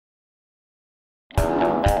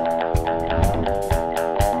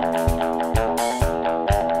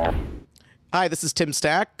Hi, this is Tim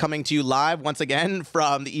Stack coming to you live once again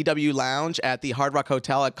from the EW Lounge at the Hard Rock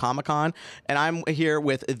Hotel at Comic-Con. And I'm here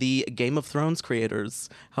with the Game of Thrones creators.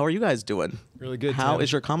 How are you guys doing? Really good, How Tim.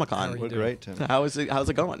 is your Comic-Con? We're great, Tim. How's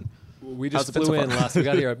it going? We just flew in last. We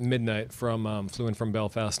got here at midnight flew in from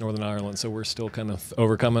Belfast, Northern Ireland. So we're still kind of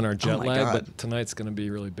overcoming our jet lag, God. but tonight's going to be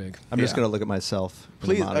really big. I'm just going to look at myself. in the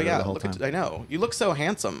Please, monitor yeah, the whole look time. at, I know. You look so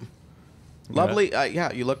handsome. Lovely,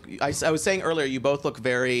 yeah. You look. I was saying earlier, you both look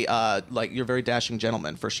very like you're very dashing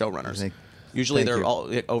gentlemen for showrunners. Usually thank they're you.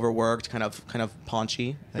 all overworked, kind of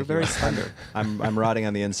paunchy. They're very slender. I'm rotting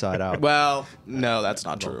on the inside out. Well, no, that's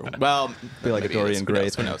not true. Well, feel like a maybe it is. Dorian Who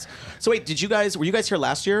knows? Gray Who knows? So wait, were you guys here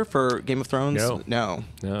last year for Game of Thrones? No.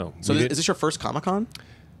 So is this your first Comic-Con?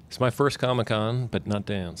 It's my first Comic-Con, but not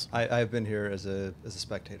Dan's. I've been here as a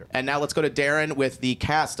spectator. And now let's go to Darren with the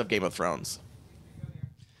cast of Game of Thrones.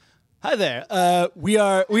 Hi there. We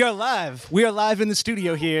are live. We are live in the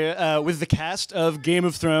studio here with the cast of Game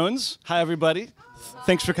of Thrones. Hi, everybody.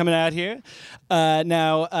 Thanks for coming out here.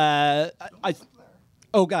 Oh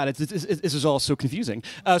God, this is all so confusing.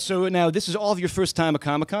 So now this is all of your first time at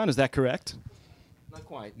Comic-Con. Is that correct? Not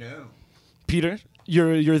quite. No. Peter,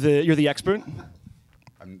 you're the expert.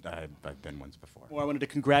 I've been once before. Well, I wanted to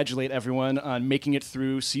congratulate everyone on making it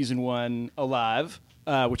through season 1 alive.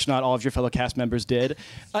 Which not all of your fellow cast members did.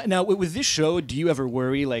 Now, with this show, do you ever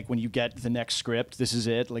worry, like, when you get the next script, this is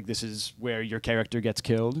it, like, this is where your character gets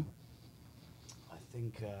killed? I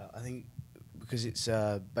think because it's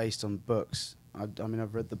based on books. I mean,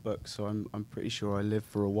 I've read the book, so I'm pretty sure I live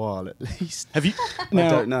for a while at least. Have you? I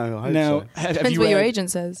don't know. I hope so. Have Depends you what read, your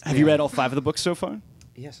agent says. Have you read all 5 of the books so far?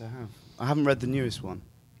 Yes, I have. I haven't read the newest one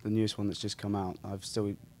that's just come out. I've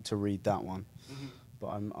still to read that one. Mm-hmm.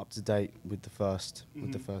 But I'm up to date with the first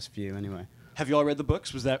few anyway. Have you all read the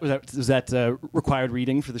books? Was that required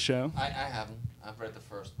reading for the show? I haven't. I've read the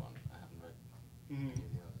first one. I haven't read any of the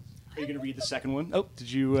others. Are you going to read the second one? Oh,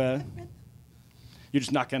 did you? You're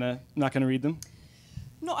just not gonna read them?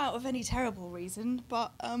 Not out of any terrible reason,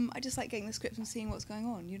 but I just like getting the script and seeing what's going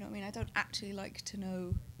on. You know what I mean? I don't actually like to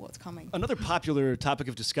know what's coming. Another popular topic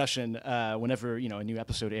of discussion whenever a new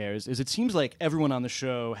episode airs is it seems like everyone on the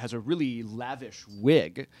show has a really lavish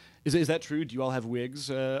wig. Is that true? Do you all have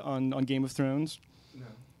wigs on Game of Thrones? No.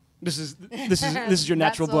 This is your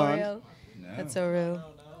natural That's so blonde. real. No. That's so real.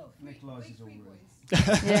 Nicholas is all real.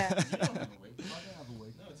 Yeah. You don't have a wig. I don't have a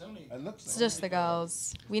wig. No, it's only. It looks It's just the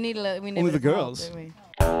girls. We need a little. We need Only a bit the of help, girls. don't we?